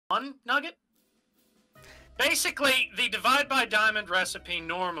one nugget? Basically, the divide by diamond recipe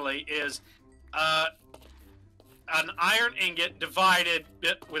normally is an iron ingot divided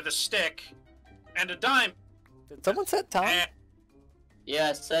with a stick and a diamond. Did someone set time? Yeah,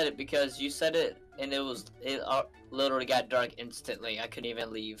 I said it because you said it, and it literally got dark instantly. I couldn't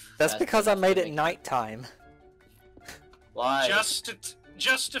even leave. That's because I made it nighttime. Why?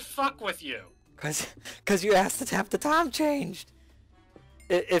 Just to fuck with you. Cause you asked to have the time changed.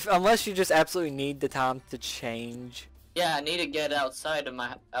 Unless you just absolutely need the time to change. Yeah, I need to get outside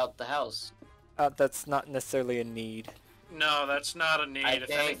of the house. That's not necessarily a need. No, that's not a need.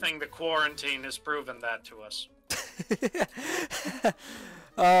 If anything, the quarantine has proven that to us.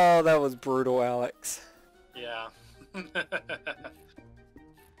 Oh, that was brutal, Alex. Yeah.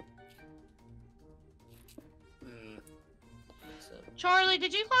 Charlie,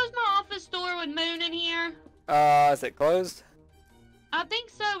 did you close my office door with Moon in here? Is it closed? I think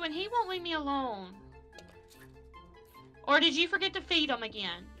so, and he won't leave me alone. Or did you forget to feed him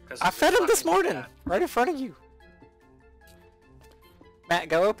again? I fed him this morning, right in front of you. Matt,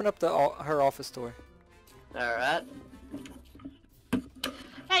 go open up her office door. Alright.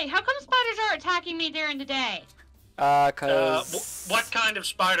 Hey, how come spiders are attacking me during the day? Cause... what kind of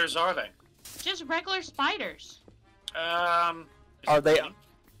spiders are they? Just regular spiders. Are they...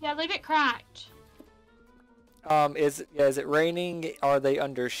 Yeah, leave it cracked. Is it raining? Are they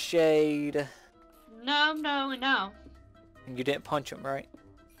under shade? No, no, and no. And you didn't punch them, right?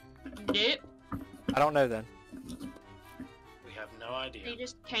 Nope. I don't know then. We have no idea. He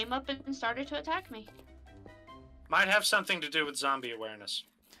just came up and started to attack me. Might have something to do with zombie awareness.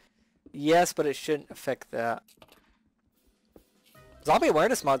 Yes, but it shouldn't affect that. Zombie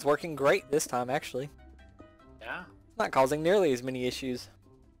awareness mod's working great this time, actually. Yeah. Not causing nearly as many issues.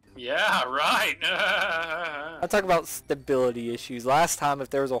 Yeah, right. I talk about stability issues. Last time, if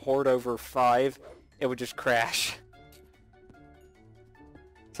there was a horde over 5, it would just crash.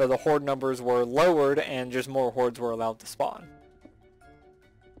 So the horde numbers were lowered, and just more hordes were allowed to spawn.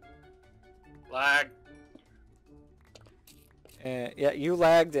 Lag. Yeah, you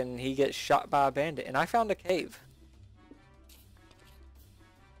lagged, and he gets shot by a bandit. And I found a cave.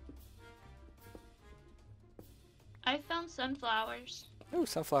 I found sunflowers. Ooh,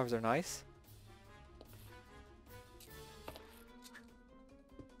 sunflowers are nice.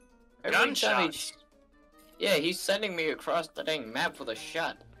 Gunshots. Yeah, he's sending me across the dang map with a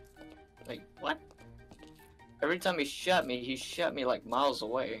shot. Like, what? Every time he shot me like miles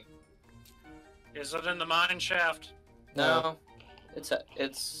away. Is it in the mine shaft? No.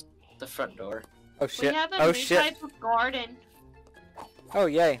 It's the front door. Oh shit. We have a new type of garden. Oh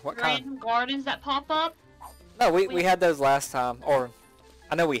yay, what kind? Random gardens that pop up. No, we had those last time, or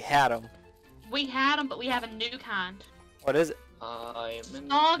I know we had them. We had them, but we have a new kind. What is it?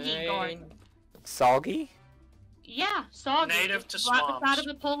 Soggy garden. Soggy? Yeah, soggy. Native to right swamps. beside of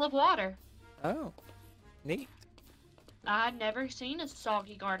a pool of water. Oh, neat. I'd never seen a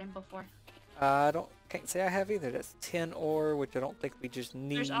soggy garden before. Can't say I have either. That's tin ore, which I don't think we just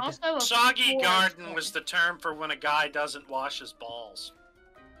need. There's also a Soggy garden forest. was the term for when a guy doesn't wash his balls.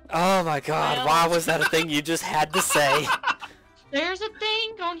 Oh my god, Well- why was that a thing you just had to say? There's a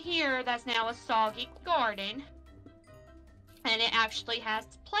thing on here that's now a soggy garden. And it actually has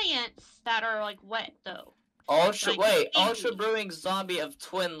plants that are like wet though. Ultra Like, Brewing Zombie of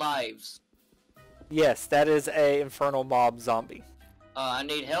Twin Lives. Yes, that is a infernal mob zombie. I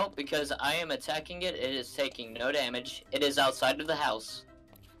need help because I am attacking it. It is taking no damage. It is outside of the house.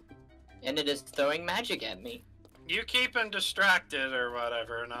 And it is throwing magic at me. You keep him distracted or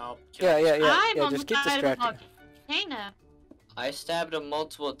whatever, and I'll kill him. Yeah, I'm on just the get side of a distracted. volcano. I stabbed him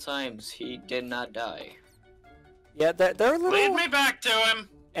multiple times. He did not die. Yeah, they're a little... Lead me back to him!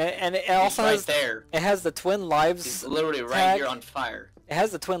 And it He's also right has... there. It has the twin lives He's literally right tag. here on fire. It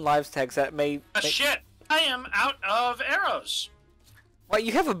has the twin lives tags that may... Shit! I am out of arrows! What,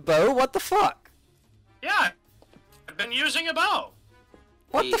 you have a bow? What the fuck? Yeah, I've been using a bow.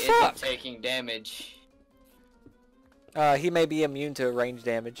 What He the fuck? isn't taking damage. He may be immune to range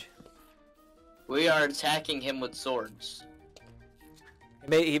damage. We are attacking him with swords.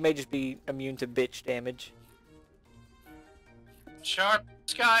 He may just be immune to bitch damage. Sharp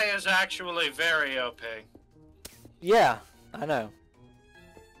Sky is actually very OP. Yeah, I know.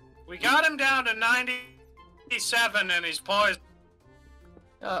 We got him down to 97 and he's poisoned.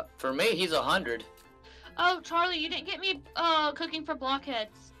 For me, he's 100. Oh, Charlie, you didn't get me cooking for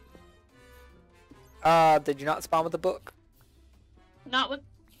blockheads. Did you not spawn with the book? Not with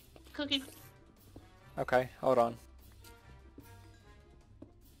cooking. Okay, hold on.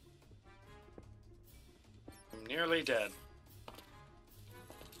 I'm nearly dead.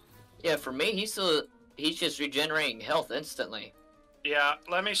 Yeah, for me, he's just regenerating health instantly. Yeah,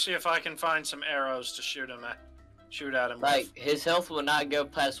 let me see if I can find some arrows to shoot at him Like, with. his health will not go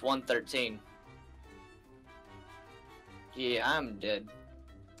past 113. Yeah, I'm dead.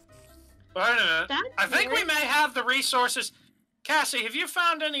 Wait a minute. That's I think we weird. may have the resources. Cassie, have you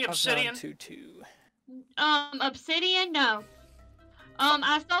found any I've obsidian? gone 2-2. Obsidian, no.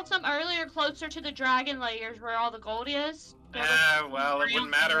 I saw some earlier closer to the dragon layers where all the gold is. Well, it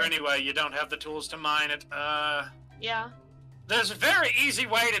wouldn't matter anyway. You don't have the tools to mine it. Yeah. There's a very easy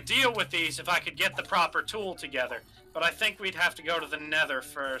way to deal with these if I could get the proper tool together. But I think we'd have to go to the nether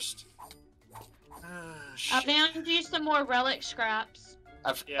first. I Shit. found you some more relic scraps.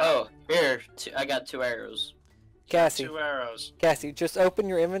 Yeah. Oh, here, I got 2 arrows. Cassie, 2 arrows. Cassie, just open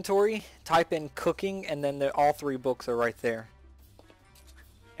your inventory, type in cooking, and then all 3 books are right there.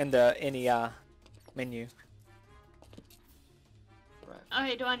 In the menu.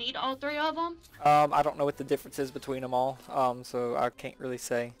 Okay, do I need all 3 of them? I don't know what the difference is between them all, so I can't really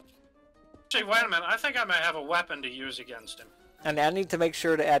say. Actually, wait a minute. I think I may have a weapon to use against him. And I need to make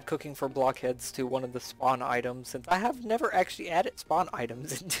sure to add cooking for blockheads to one of the spawn items, since I have never actually added spawn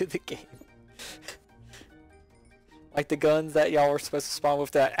items into the game. Like the guns that y'all were supposed to spawn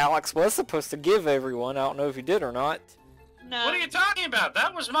with that Alex was supposed to give everyone. I don't know if he did or not. No. What are you talking about?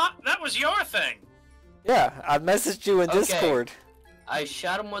 That was your thing. Yeah, I messaged you in Okay. Discord. I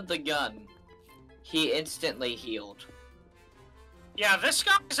shot him with the gun. He instantly healed. Yeah, this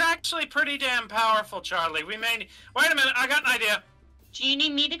guy is actually pretty damn powerful, Charlie. We may... Wait a minute, I got an idea. Do you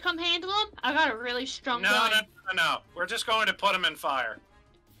need me to come handle them? I got a really strong gun. No. We're just going to put him in fire.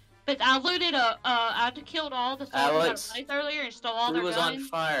 But I looted I killed all the soldiers Alex, that were and stole all He their was guns. on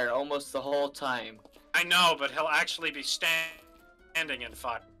fire almost the whole time. I know, but he'll actually be standing in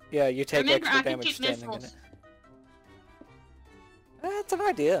fire. Yeah, you take Remember, extra I can damage shoot standing in it. missiles. That's an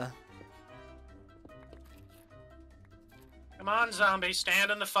idea. Come on, zombie,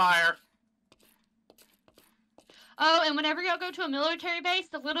 stand in the fire. Oh, and whenever y'all go to a military base,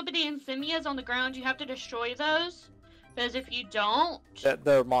 the little bitty insignias on the ground, you have to destroy those. Because if you don't,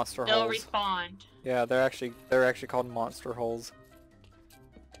 They're monster they'll holes. respawn. Yeah, they're actually called monster holes.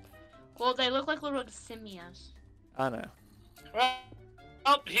 Well, they look like little insignias. I know.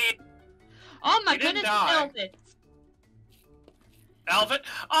 Well, he... Oh my He didn't goodness, die. it's Elvin?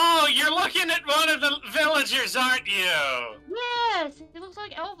 Oh, you're looking at one of the villagers, aren't you? Yes, it looks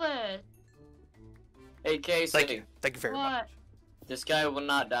like Elvis. Hey, Casey, Thank you very What? much. this guy will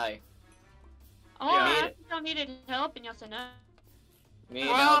not die. Oh, Yeah. I think y'all needed help, and y'all said no. Me and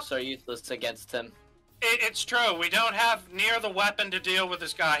Well- Alex are useless against him. It's true. We don't have near the weapon to deal with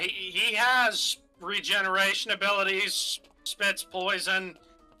this guy. He has regeneration abilities, spits poison.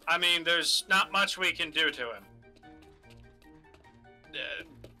 I mean, there's not much we can do to him.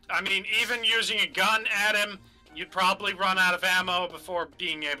 I mean, even using a gun at him, you'd probably run out of ammo before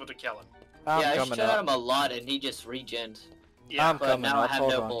being able to kill him. I'm Yeah, I coming shot up. him a lot and he just regens. Yeah, I'm But coming now I up. have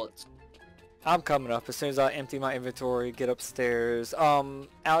Hold no on. bullets. I'm coming up as soon as I empty my inventory, get upstairs.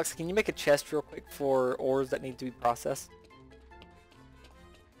 Alex, can you make a chest real quick for ores that need to be processed?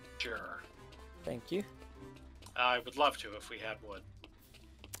 sure. Thank you. I would love to if we had wood.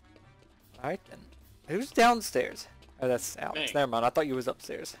 Alright then. Who's downstairs? Oh, that's Alex. Me. Never mind. I thought you was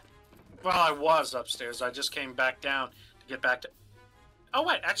upstairs. Well, I was upstairs. I just came back down to get back to... Oh,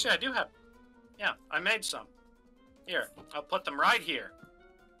 wait. Actually, I do have... Yeah, I made some. Here. I'll put them right here.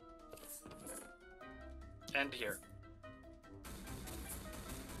 And here.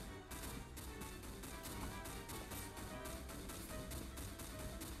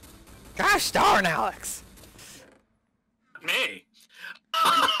 Gosh darn, Alex! Me?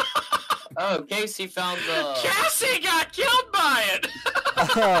 Oh, Casey found the... Cassie got killed by it!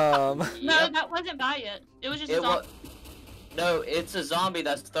 No, Yep. that wasn't by it. It was just a It zombie. No, it's a zombie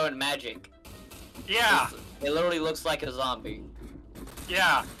that's throwing magic. Yeah, It literally looks like a zombie.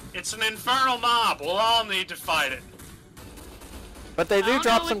 yeah. It's an infernal mob. We'll all need to fight it. But they I do don't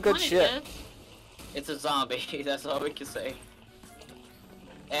drop know some which good one it shit. is. It's a zombie, that's all we can say.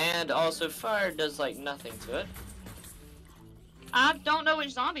 And also, fire does like nothing to it. I don't know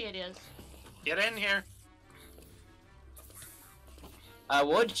which zombie it is. Get in here. I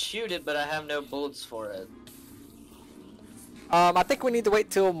would shoot it, but I have no bullets for it. I think we need to wait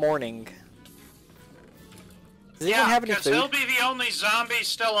till morning. Does anyone have any because food? he'll be the only zombie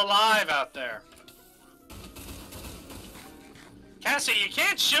still alive out there. Cassie, you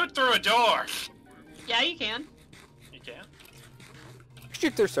can't shoot through a door. Yeah, you can. You can?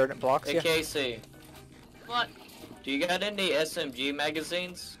 Shoot through certain blocks, Hey, yeah. Casey, What? do you got any SMG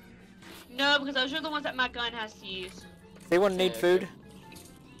magazines? No, because those are the ones that my gun has to use. They want to need Okay, food?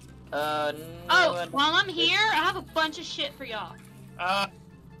 No, Oh, while I'm here, I have a bunch of shit for y'all.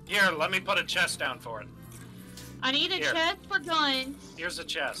 Here, let me put a chest down for it. I need a Here. chest for guns. Here's a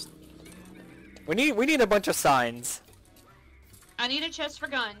chest. We need a bunch of signs. I need a chest for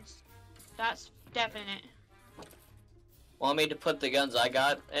guns. That's definite. Want me to put the guns I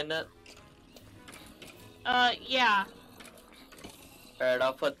got in it? Yeah. Alright,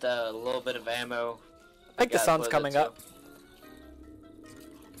 I'll put the little bit of ammo. I think the sun's coming up.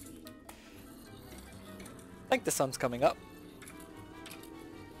 I think the sun's coming up.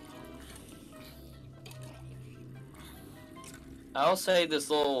 I'll say this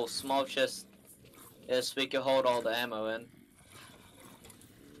little small chest is we can hold all the ammo in.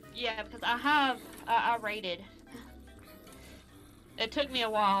 Yeah, because I raided. It took me a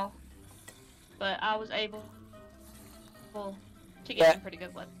while, but I was able to get some pretty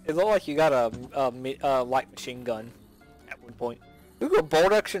good weapons. It looked like you got a light machine gun at one point. Ooh, a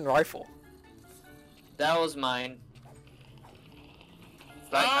bolt action rifle. That was mine.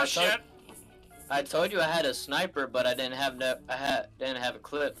 Oh shit! I told you I had a sniper, but I didn't have didn't have a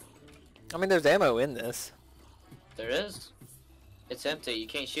clip. I mean, there's ammo in this. There is. It's empty. You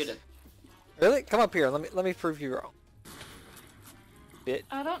can't shoot it. Really? Come up here. Let me prove you wrong. Bit.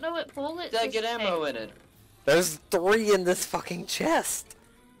 I don't know what bullets. Did I get ammo in it? There's 3 in this fucking chest.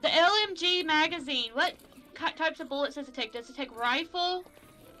 The LMG magazine. What types of bullets does it take? Does it take rifle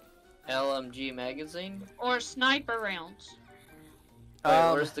LMG magazine? or sniper rounds?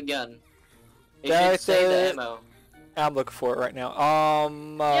 Wait, where's the gun? It yeah, should say the it's, ammo. I'm looking for it right now.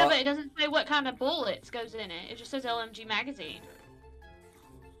 Yeah, but it doesn't say what kind of bullets goes in it. It just says LMG magazine.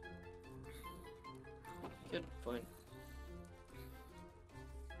 Good point.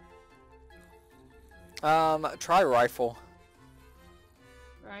 Try rifle.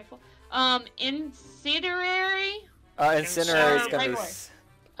 Rifle. Incendiary. Incendiary is gonna be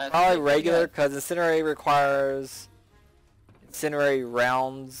regular. probably regular because incendiary requires incendiary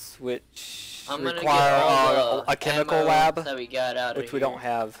rounds, which I'm gonna require get all the a chemical ammo lab, that we got out of which we here. don't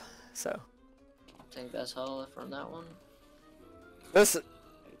have. So I think that's all from that one.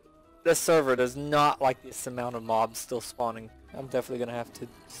 this server does not like this amount of mobs still spawning. I'm definitely gonna have to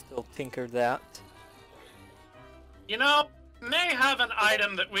still tinker that. You know, may have an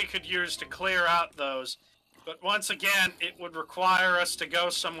item that we could use to clear out those, but once again, it would require us to go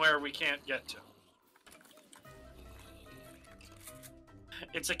somewhere we can't get to.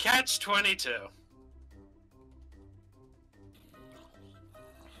 It's a catch-22.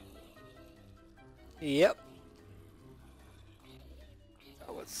 Yep.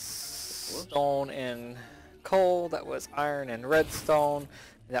 That was stone and coal. That was iron and redstone.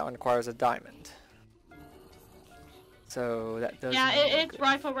 That one requires a diamond. So that does. Yeah, it's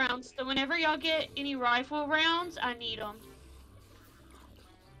rifle rounds. So whenever y'all get any rifle rounds, I need them.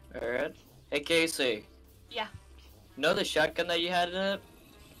 Alright. Hey Casey. Yeah. Know the shotgun that you had in it?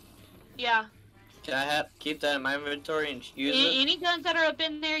 Yeah. Can I keep that in my inventory and use it? Any guns that are up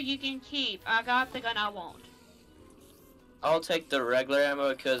in there, you can keep. I got the gun I want. I'll take the regular ammo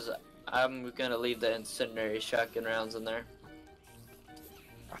because I'm gonna leave the incendiary shotgun rounds in there.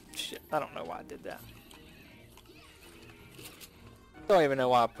 Oh, shit, I don't know why I did that. Don't even know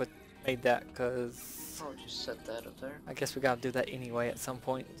why I made that, because I'll just set that up there. I guess we gotta do that anyway at some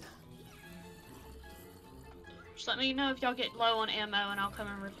point. Just let me know if y'all get low on ammo and I'll come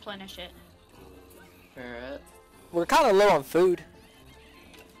and replenish it. Alright. We're kind of low on food.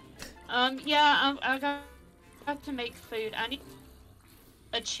 Yeah, I got to make food. I need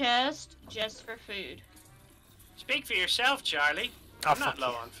a chest just for food. Speak for yourself, Charlie. Oh, I'm not fuck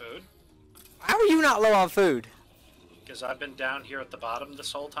low you. on food, How are you not low on food? because I've been down here at the bottom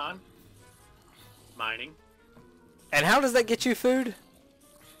this whole time. Mining. And how does that get you food?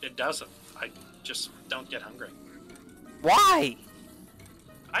 It doesn't. I just don't get hungry. Why?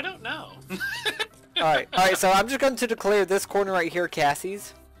 I don't know. Alright, so I'm just going to declare this corner right here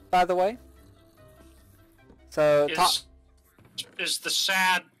Cassie's, by the way. So, Is the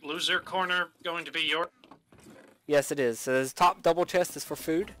sad loser corner going to be your? yes it is. So this top double chest is for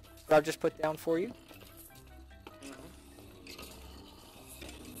food, that I've just put down for you.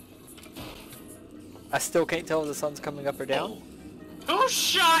 I still can't tell if the sun's coming up or down. Who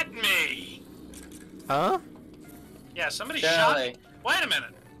shot me? Huh? Yeah, somebody Charlie. shot me. Wait a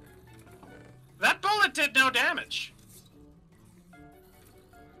minute. That bullet did no damage.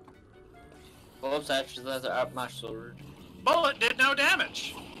 Whoops, actually that's up my sword. Bullet did no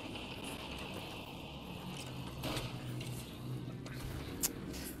damage.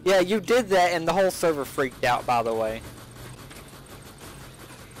 Yeah, you did that and the whole server freaked out, by the way.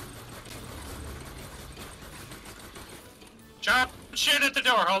 Chop shit at the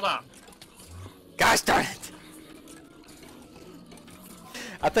door. Hold on. Gosh darn it!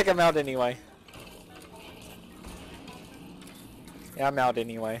 I think I'm out anyway. Yeah, I'm out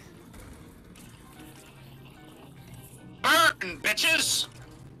anyway. Burn, bitches!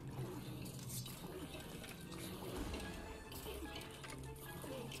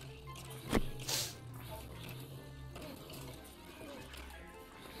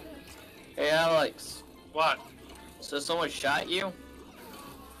 Hey, Alex. What? So someone shot you?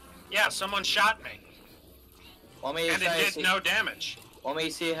 Yeah, someone shot me. Want me to And it try to did see? no damage. Want me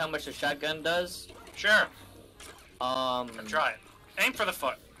to see how much a shotgun does? Sure, Try. try it. Aim for the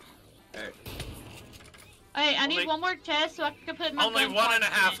foot. Alright. Hey, I need Only- one more chest so I can put my Only gun 1.5 parts in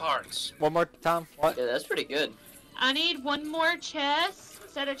it. hearts. One more time. What? Yeah, that's pretty good. I need one more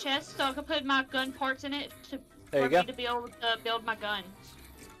set of chests, so I can put my gun parts in it There for you go. me to be able to build my gun.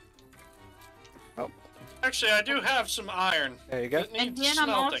 Actually, I do have some iron. There you go. It And needs then I'm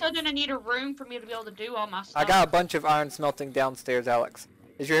smelting. also gonna need a room for me to be able to do all my stuff. I got a bunch of iron smelting downstairs, Alex.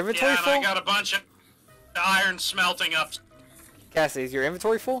 Is your inventory Yeah, and full? I got a bunch of iron smelting up. Cassie, is your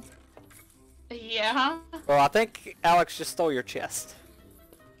inventory full? Yeah. Well, I think Alex just stole your chest.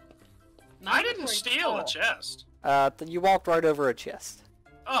 My I didn't inventory's steal a full. chest. You walked right over a chest.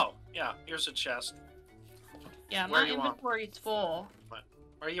 Oh, yeah, here's a chest. Yeah, Where my do you want? inventory's full.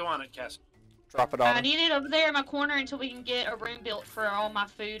 Where you want it, Cass? Drop it on I him. need it over there in my corner until we can get a room built for all my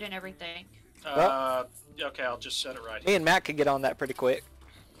food and everything. Okay, I'll just set it right Me here. and Matt could get on that pretty quick.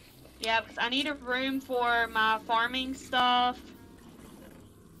 Yeah, because I need a room for my farming stuff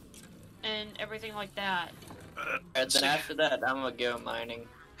and everything like that. Alright, then after that, I'm gonna go mining.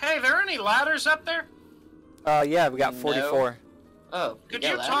 Hey, there any ladders up there? Yeah, we got No. 44. Oh, Could got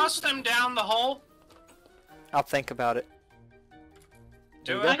you ladders? toss them down the hole? I'll think about it.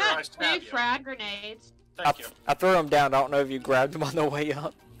 Do you it, go. I or got I stab 2 you. frag grenades. Thank you. I threw them down. I don't know if you grabbed them on the way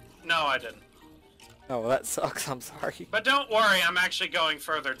up. No, I didn't. Oh, well, that sucks. I'm sorry. But don't worry, I'm actually going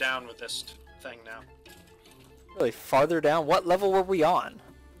further down with this thing now. Really, farther down? What level were we on?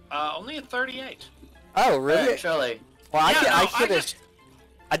 Only at 38. Oh, really? Alright, Charlie. Well, Yeah, no,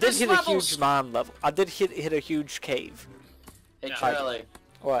 I did this hit a level's- huge mine level. I did hit a huge cave. Hey, Yeah. Charlie.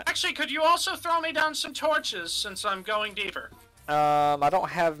 What? Actually, could you also throw me down some torches since I'm going deeper? I don't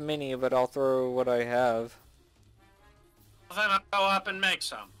have many, but I'll throw what I have. Then I'll go up and make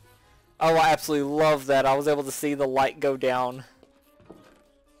some. Oh, I absolutely love that. I was able to see the light go down.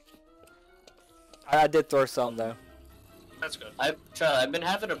 I did throw some, though. That's good. Charlie, I've been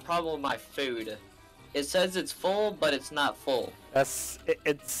having a problem with my food. It says it's full, but it's not full.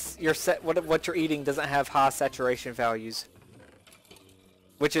 It's your set. What you're eating doesn't have high saturation values,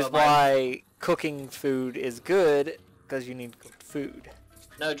 which is But mine- why cooking food is good because you need cooked food.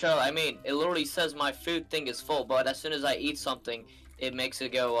 No, Charlie, I mean, it literally says my food thing is full, but as soon as I eat something, it makes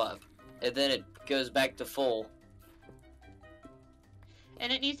it go up. And then it goes back to full.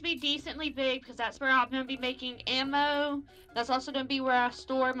 And it needs to be decently big because that's where I'm going to be making ammo. That's also going to be where I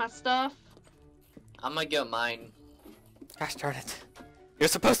store my stuff. I'm gonna go mine. Gosh darn it! You're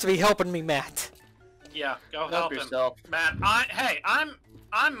supposed to be helping me, Matt. Yeah, go Help help him. yourself. Matt,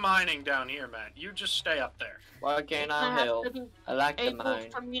 I'm mining down here, Matt. You just stay up there. Why can't I I have help? to be I like to able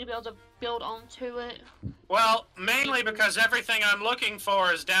mine. for me to be able to build onto it. Well, mainly because everything I'm looking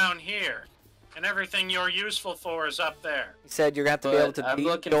for is down here. And everything you're useful for is up there. You said you're gonna have to be able But to I'm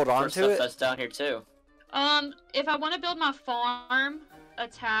looking build for onto stuff it. that's down here too. If I want to build my farm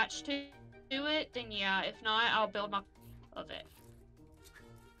attached to it, then yeah. If not, I'll build my of it.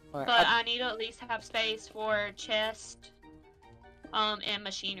 Alright, But I need to at least have space for chest, and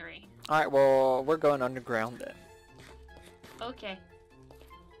machinery. Alright, well, we're going underground then. Okay.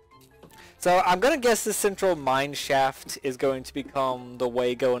 So I'm gonna guess this central mine shaft is going to become the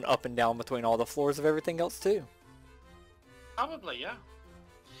way going up and down between all the floors of everything else too. Probably, yeah.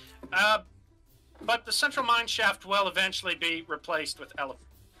 But the central mine shaft will eventually be replaced with elevators.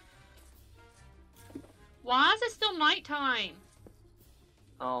 Why is it still nighttime?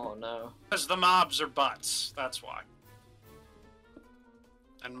 Oh no. Because the mobs are butts, that's why.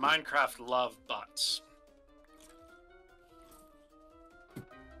 And Minecraft love butts.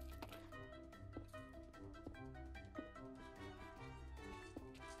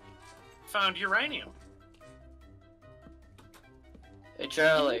 Found uranium. Hey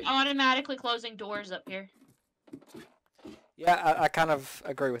Charlie. Automatically closing doors up here. Yeah, I kind of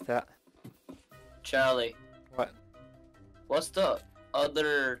agree with that. Charlie. What? What's the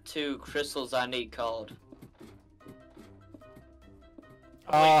other 2 crystals I need called?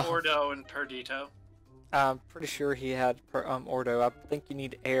 Ordo and Perdito. I'm pretty sure he had Ordo. I think you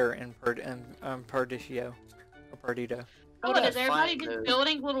need air in Perditio. Or Perdito. How What would is I everybody find just those?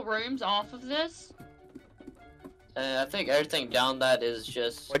 building little rooms off of this? I think everything down that is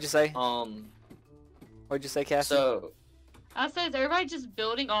just What'd you say? What'd you say, Cassie? So I said, is everybody just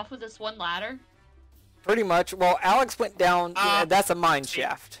building off of this one ladder? Pretty much. Well, Alex went down. That's a mine see-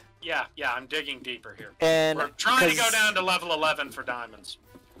 shaft. Yeah, I'm digging deeper here. And We're trying to go 'cause, down to level 11 for diamonds.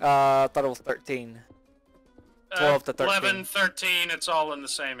 I thought it was 13. 12 to 13. 11, 13, it's all in the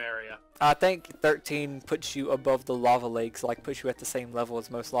same area. I think 13 puts you above the lava lakes, like puts you at the same level as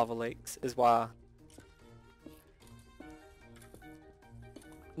most lava lakes, is why.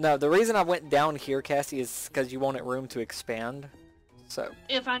 No, the reason I went down here, Cassie, is because you wanted room to expand. So,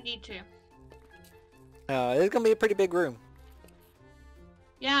 If I need to. it's gonna be a pretty big room.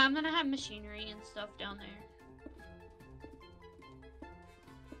 Yeah, I'm gonna have machinery and stuff down there.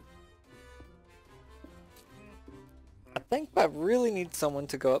 I think I really need someone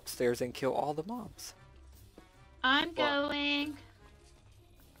to go upstairs and kill all the mobs. I'm going.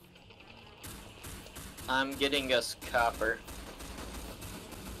 I'm getting us copper.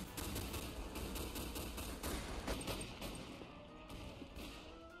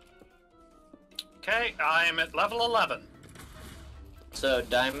 Okay, I am at level 11. So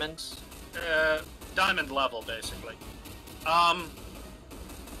diamonds. Diamond level, basically.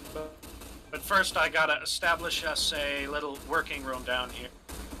 But first I gotta establish us a little working room down here.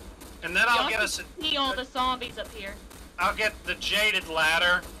 And then I'll Y'all get can us see all the zombies up here. I'll get the jaded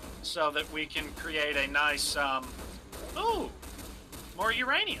ladder so that we can create a nice, ooh, more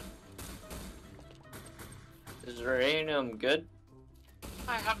uranium. Is uranium good?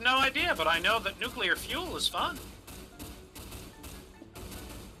 I have no idea, but I know that nuclear fuel is fun.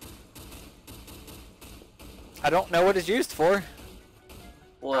 I don't know what it's used for.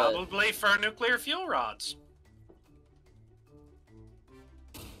 What? Probably for nuclear fuel rods.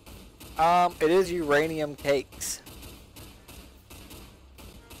 It is uranium cakes.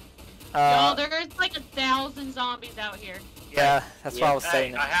 Y'all, there's like 1,000 zombies out here. Yeah, that's what I was Hey,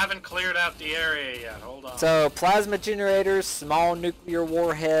 saying. I haven't cleared out the area yet. Hold on. So, plasma generators, small nuclear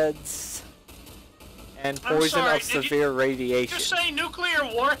warheads, and I'm poison sorry, of did you severe radiation. Just say nuclear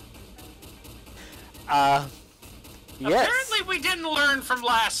war. Yes. Apparently we didn't learn from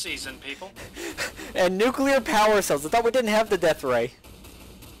last season, people. And nuclear power cells. I thought we didn't have the death ray.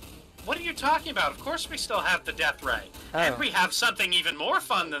 What are you talking about? Of course we still have the death ray. Oh. And we have something even more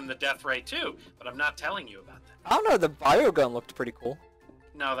fun than the death ray too, but I'm not telling you about that. I don't know, the biogun looked pretty cool.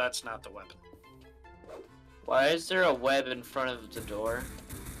 No, that's not the weapon. Why is there a web in front of the door?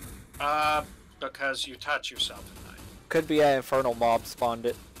 Because you touch yourself at night. Could be an infernal mob spawned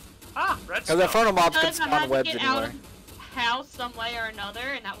it. Ah, Because redstone. infernal mobs can Because I spawn had to webs get out anywhere. of the house some way or another,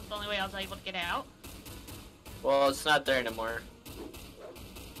 and that was the only way I was able to get out. Well, it's not there anymore.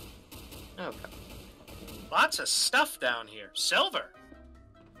 Okay. Lots of stuff down here. Silver.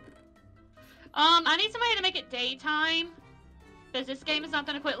 I need somebody to make it daytime, because this game is not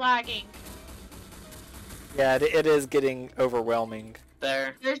going to quit lagging. Yeah, it is getting overwhelming.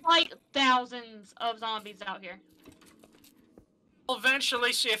 There. There's like thousands of zombies out here. I'll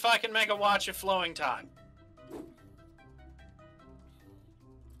eventually see if I can make a watch of flowing time.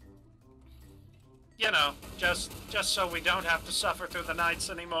 You know, just so we don't have to suffer through the nights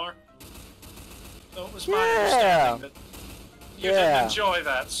anymore. So it was my understanding that you didn't enjoy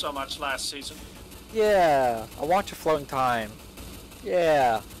that so much last season. Yeah, I want your flowing time.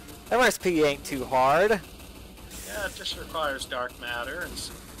 Yeah, MSP ain't too hard. Yeah, it just requires dark matter and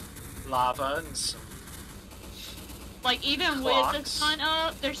some lava and some... Like, even Clocks. with the sun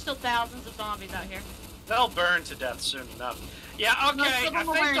up, there's still thousands of zombies out here. They'll burn to death soon enough. Yeah, okay, Most of I them are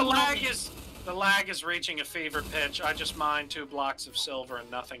think wearing the lag is reaching a fever pitch. I just mined 2 blocks of silver and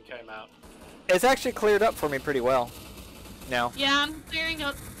nothing came out. It's actually cleared up for me pretty well. Now. Yeah, I'm clearing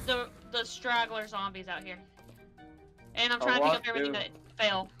up the straggler zombies out here. And I'm trying to pick up everything that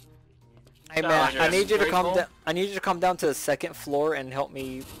fell. Hey So, man, I need you to come grateful? down. I need you to come down to the 2nd floor and help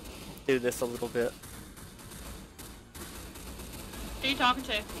me do this a little bit. Who are you talking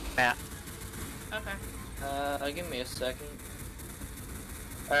to? Matt. Okay. Give me a second.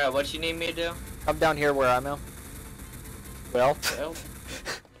 Alright, what you need me to do? Come down here where I'm at. Well. Well,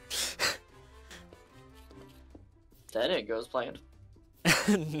 that didn't go as planned.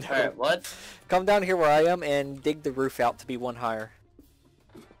 No. Alright, what? Come down here where I am and dig the roof out to be 1 higher.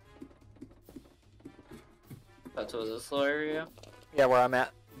 That's what this little area? Yeah, where I'm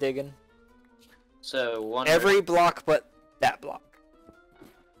at digging. So, one... Every block but that block.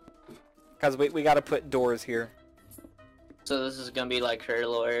 Because we gotta put doors here. So this is gonna be like her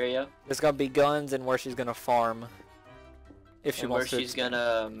little area? There's gonna be guns and where she's gonna farm. If she And where wants to. she's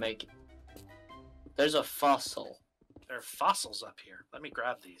gonna make... There's a fossil. They're are fossils up here. Let me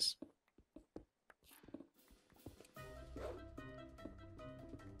grab these.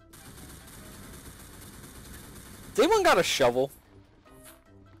 Does anyone got a shovel?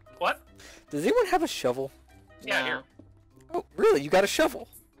 What? Does anyone have a shovel? Yeah, No. here. Oh, really? You got a shovel?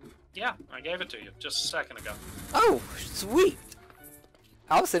 Yeah, I gave it to you just a second ago. Oh, sweet.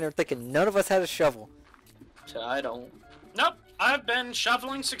 I was sitting there thinking none of us had a shovel. So I don't. Nope, I've been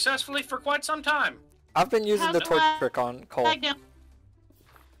shoveling successfully for quite some time. I've been using How's the the torch lag? trick on Cole. Lag down.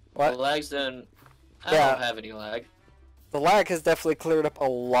 The What? lag's done. I Yeah. don't have any lag. The lag has definitely cleared up a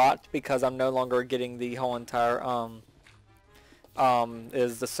lot because I'm no longer getting the whole entire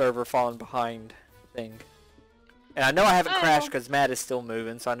is the server falling behind thing. And I know I haven't crashed because Matt is still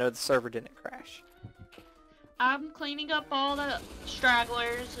moving, so I know the server didn't crash. I'm cleaning up all the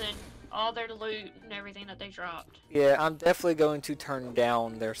stragglers and all their loot and everything that they dropped. Yeah, I'm definitely going to turn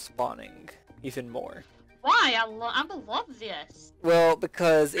down their spawning even more. Why? I love this. Well,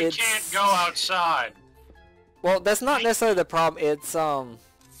 because We it's can't go outside. Well, that's not necessarily the problem. It's wow,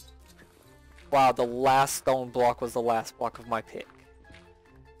 the last stone block was the last block of my pick.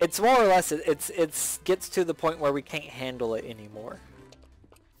 It's more or less it's gets to the point where we can't handle it anymore.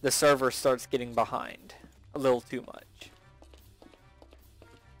 The server starts getting behind a little too much.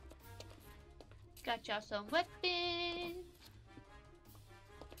 Got y'all some weapons.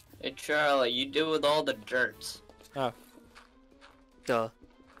 Hey Charlie, you do with all the dirts. Oh. Duh.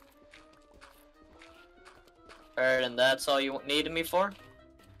 Alright, and that's all you needed me for?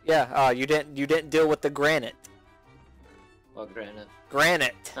 Yeah, you didn't deal with the granite. Well, granted.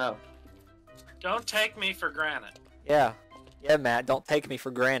 Granite. Oh. Don't take me for granted. Yeah. Yeah, Matt, don't take me for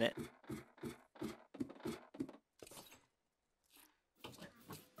granted.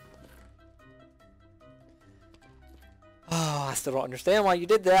 Oh, I still don't understand why you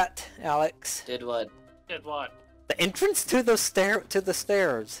did that, Alex. Did what? Did what? The entrance to the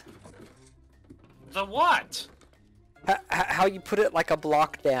stairs. The what? How you put it like a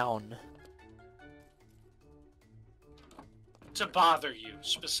block down. To bother you,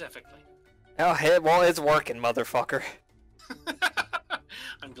 specifically. Oh, hey, well, it's working, motherfucker.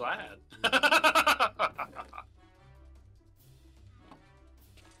 I'm glad.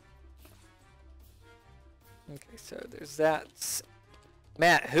 Okay, so there's that.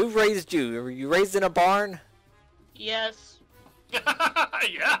 Matt, who raised you? Were you raised in a barn? Yes.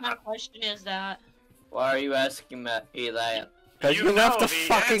 Yeah. My question is that. Why are you asking me that? Because you know left the the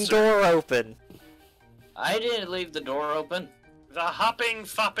fucking answer. door open. I didn't leave the door open. The hopping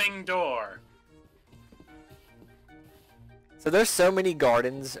fupping door. So there's so many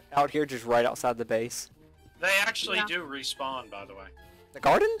gardens out here just right outside the base. They actually Yeah. do respawn, by the way. The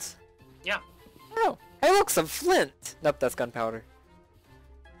gardens? Yeah. Oh. Hey, look, some flint. Nope, that's gunpowder.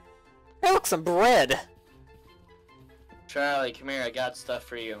 Hey, look, some bread. Charlie, come here, I got stuff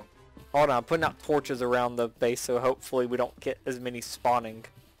for you. Hold on, I'm putting out torches around the base so hopefully we don't get as many spawning.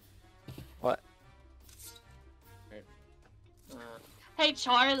 What? Uh, Hey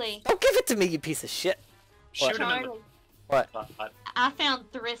Charlie. Don't give it to me, you piece of shit. Shoot him in Charlie. What? the I found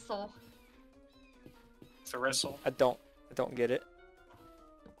Thristle. Thistle. I don't get it.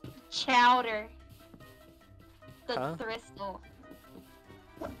 Chowder. The Huh? Thristle.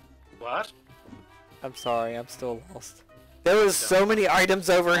 What? I'm sorry, I'm still lost. There was so many items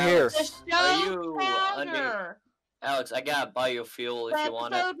over here. The show Are you powder. Alex, I got biofuel if The you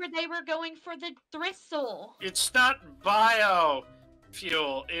want it. episode where they were going for the Thristle. It's not bio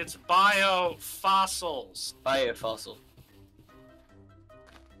fuel. It's bio fossils. Biofossil.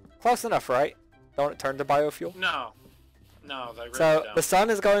 Close enough, right? Don't it turn to biofuel? No. No, they really So don't. the sun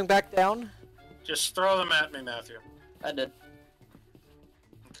is going back down? Just throw them at me, Matthew. I did.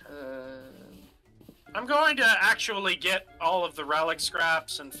 I'm going to actually get all of the relic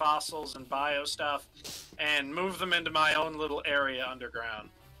scraps and fossils and bio stuff and move them into my own little area underground.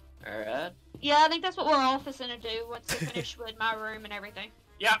 Alright. Yeah, I think that's what we're all gonna do once we finish with my room and everything.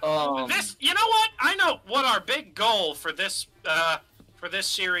 Yeah, this, you know what? I know what our big goal for this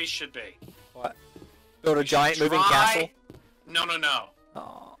series should be. What? Build a giant moving Try- castle? No, no, no.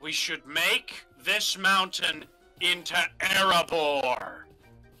 Oh. We should make this mountain into Erebor.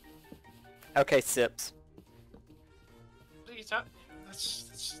 Okay, Sips. What are you talking?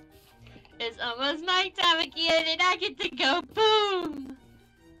 That's It's almost nighttime again and I get to go boom!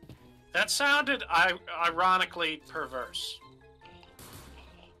 that sounded ironically perverse.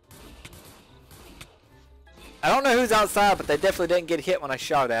 I don't know who's outside, but they definitely didn't get hit when I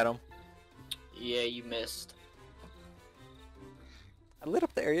shot at them. Yeah, you missed. I lit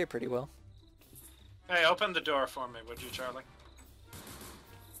up the area pretty well. Hey, open the door for me, would you, Charlie?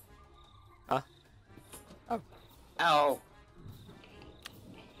 Huh? Oh. Ow.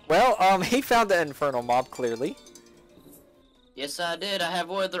 Well, he found the infernal mob clearly. Yes, I did. I have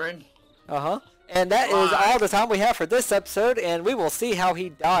withering. Uh-huh. And that is all the time we have for this episode, and we will see how he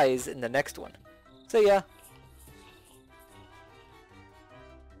dies in the next one. So yeah.